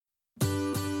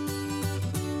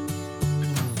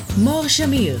מור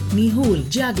שמיר, ניהול,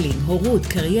 ג'אגלינג, הורות,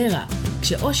 קריירה,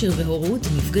 כשאושר והורות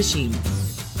נפגשים.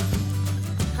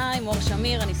 היי, מור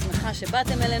שמיר, אני שמחה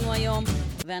שבאתם אלינו היום,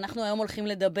 ואנחנו היום הולכים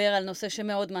לדבר על נושא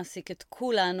שמאוד מעסיק את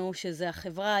כולנו, שזה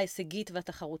החברה ההישגית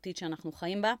והתחרותית שאנחנו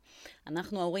חיים בה.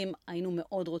 אנחנו ההורים היינו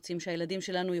מאוד רוצים שהילדים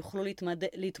שלנו יוכלו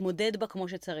להתמודד בה כמו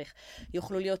שצריך.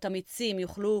 יוכלו להיות אמיצים,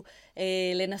 יוכלו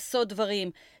לנסות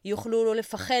דברים, יוכלו לא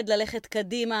לפחד ללכת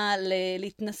קדימה,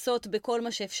 להתנסות בכל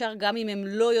מה שאפשר, גם אם הם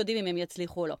לא יודעים אם הם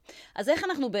יצליחו או לא. אז איך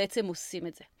אנחנו בעצם עושים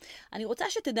את זה? אני רוצה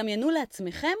שתדמיינו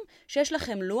לעצמכם שיש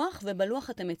לכם לוח, ובלוח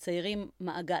אתם מציירים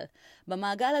מעגל.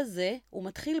 במעגל הזה הוא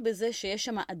מתחיל בזה שיש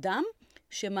שם אדם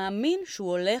שמאמין שהוא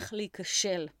הולך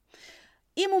להיכשל.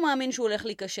 אם הוא מאמין שהוא הולך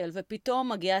להיכשל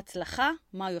ופתאום מגיעה הצלחה,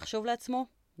 מה הוא יחשוב לעצמו?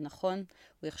 נכון,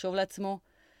 הוא יחשוב לעצמו,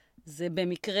 זה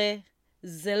במקרה,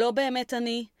 זה לא באמת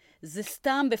אני, זה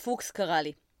סתם בפוקס קרה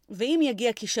לי. ואם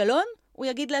יגיע כישלון, הוא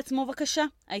יגיד לעצמו, בבקשה,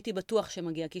 הייתי בטוח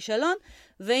שמגיע כישלון,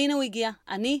 והנה הוא הגיע,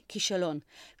 אני כישלון.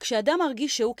 כשאדם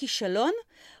מרגיש שהוא כישלון,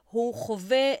 הוא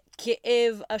חווה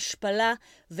כאב, השפלה,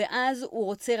 ואז הוא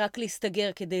רוצה רק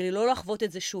להסתגר כדי לא לחוות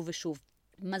את זה שוב ושוב.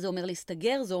 מה זה אומר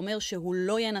להסתגר? זה אומר שהוא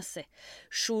לא ינסה,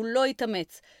 שהוא לא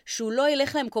יתאמץ, שהוא לא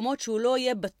ילך למקומות שהוא לא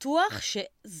יהיה בטוח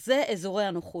שזה אזורי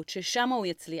הנוחות, ששם הוא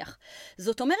יצליח.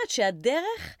 זאת אומרת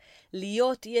שהדרך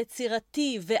להיות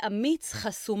יצירתי ואמיץ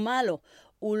חסומה לו.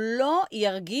 הוא לא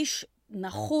ירגיש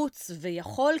נחוץ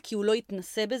ויכול כי הוא לא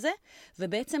יתנסה בזה,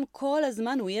 ובעצם כל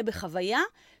הזמן הוא יהיה בחוויה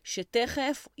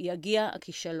שתכף יגיע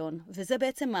הכישלון. וזה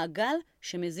בעצם מעגל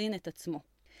שמזין את עצמו.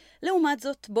 לעומת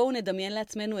זאת, בואו נדמיין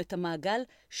לעצמנו את המעגל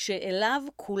שאליו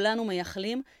כולנו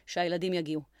מייחלים שהילדים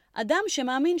יגיעו. אדם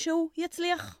שמאמין שהוא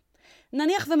יצליח.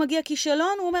 נניח ומגיע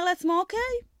כישלון, הוא אומר לעצמו, אוקיי,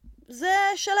 זה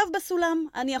שלב בסולם,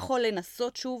 אני יכול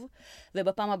לנסות שוב,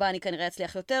 ובפעם הבאה אני כנראה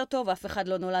אצליח יותר טוב, אף אחד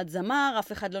לא נולד זמר,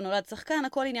 אף אחד לא נולד שחקן,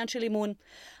 הכל עניין של אימון.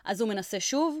 אז הוא מנסה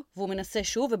שוב, והוא מנסה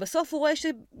שוב, ובסוף הוא רואה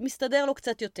שמסתדר לו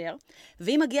קצת יותר,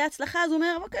 ואם מגיעה הצלחה, אז הוא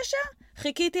אומר, בבקשה,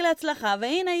 חיכיתי להצלחה,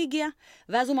 והנה היא הגיעה.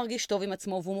 ואז הוא מרגיש טוב עם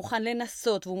עצמו, והוא מוכן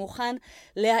לנסות, והוא מוכן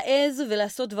להעז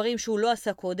ולעשות דברים שהוא לא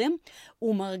עשה קודם.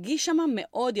 הוא מרגיש שם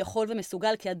מאוד יכול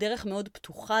ומסוגל, כי הדרך מאוד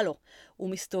פתוחה לו. הוא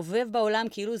מסתובב בעולם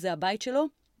כאילו זה הבית שלו,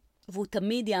 והוא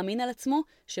תמיד יאמין על עצמו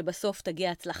שבסוף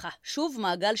תגיע הצלחה. שוב,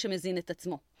 מעגל שמזין את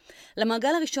עצמו.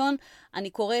 למעגל הראשון אני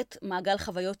קוראת מעגל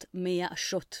חוויות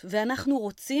מייאשות, ואנחנו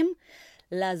רוצים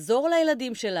לעזור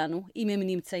לילדים שלנו, אם הם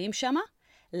נמצאים שם,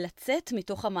 לצאת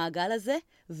מתוך המעגל הזה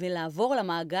ולעבור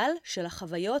למעגל של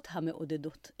החוויות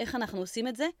המעודדות. איך אנחנו עושים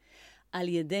את זה? על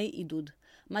ידי עידוד.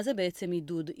 מה זה בעצם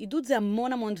עידוד? עידוד זה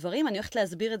המון המון דברים, אני הולכת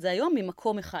להסביר את זה היום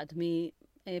ממקום אחד,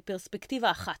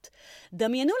 פרספקטיבה אחת.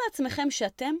 דמיינו לעצמכם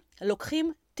שאתם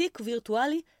לוקחים תיק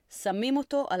וירטואלי, שמים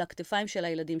אותו על הכתפיים של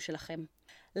הילדים שלכם.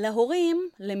 להורים,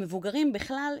 למבוגרים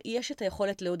בכלל, יש את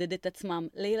היכולת לעודד את עצמם.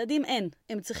 לילדים אין,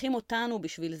 הם צריכים אותנו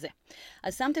בשביל זה.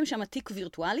 אז שמתם שם תיק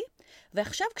וירטואלי,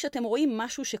 ועכשיו כשאתם רואים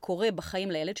משהו שקורה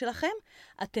בחיים לילד שלכם,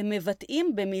 אתם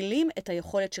מבטאים במילים את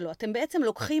היכולת שלו. אתם בעצם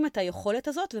לוקחים את היכולת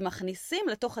הזאת ומכניסים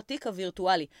לתוך התיק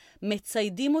הווירטואלי.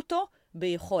 מציידים אותו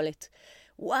ביכולת.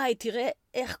 וואי, תראה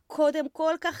איך קודם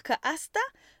כל כך כעסת,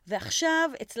 ועכשיו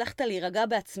הצלחת להירגע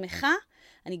בעצמך.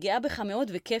 אני גאה בך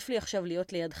מאוד וכיף לי עכשיו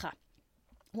להיות לידך.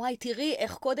 וואי, תראי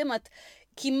איך קודם את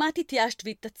כמעט התייאשת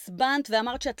והתעצבנת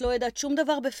ואמרת שאת לא יודעת שום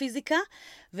דבר בפיזיקה,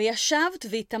 וישבת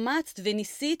והתאמצת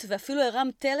וניסית ואפילו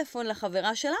הרמת טלפון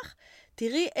לחברה שלך.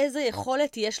 תראי איזה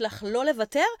יכולת יש לך לא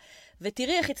לוותר,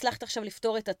 ותראי איך הצלחת עכשיו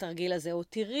לפתור את התרגיל הזה, או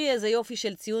תראי איזה יופי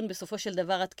של ציון בסופו של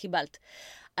דבר את קיבלת.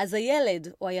 אז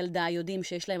הילד או הילדה יודעים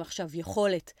שיש להם עכשיו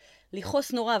יכולת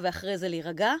לחוס נורא ואחרי זה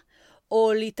להירגע,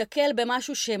 או להתקל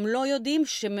במשהו שהם לא יודעים,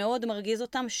 שמאוד מרגיז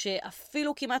אותם,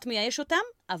 שאפילו כמעט מייאש אותם,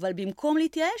 אבל במקום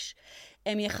להתייאש,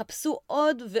 הם יחפשו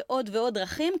עוד ועוד ועוד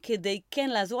דרכים כדי כן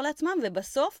לעזור לעצמם,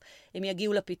 ובסוף הם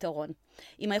יגיעו לפתרון.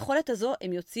 עם היכולת הזו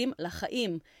הם יוצאים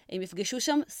לחיים, הם יפגשו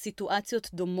שם סיטואציות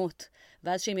דומות,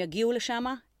 ואז שהם יגיעו לשם,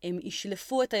 הם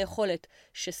ישלפו את היכולת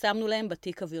ששמנו להם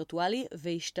בתיק הווירטואלי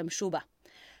וישתמשו בה.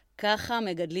 ככה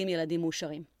מגדלים ילדים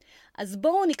מאושרים. אז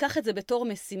בואו ניקח את זה בתור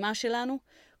משימה שלנו,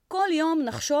 כל יום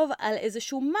נחשוב על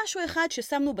איזשהו משהו אחד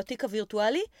ששמנו בתיק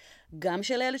הווירטואלי, גם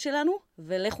של הילד שלנו,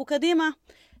 ולכו קדימה.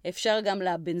 אפשר גם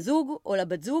לבן זוג או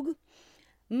לבת זוג.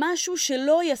 משהו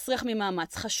שלא יסרח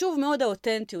ממאמץ. חשוב מאוד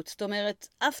האותנטיות. זאת אומרת,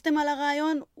 עפתם על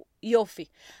הרעיון, יופי.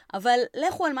 אבל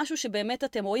לכו על משהו שבאמת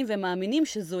אתם רואים ומאמינים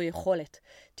שזו יכולת.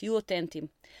 תהיו אותנטיים.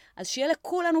 אז שיהיה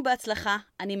לכולנו בהצלחה.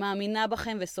 אני מאמינה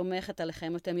בכם וסומכת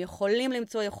עליכם. אתם יכולים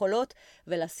למצוא יכולות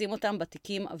ולשים אותם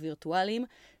בתיקים הווירטואליים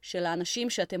של האנשים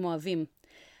שאתם אוהבים.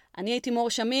 אני הייתי מור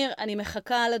שמיר, אני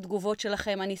מחכה על התגובות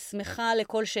שלכם, אני שמחה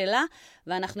לכל שאלה,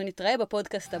 ואנחנו נתראה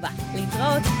בפודקאסט הבא.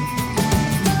 להתראות!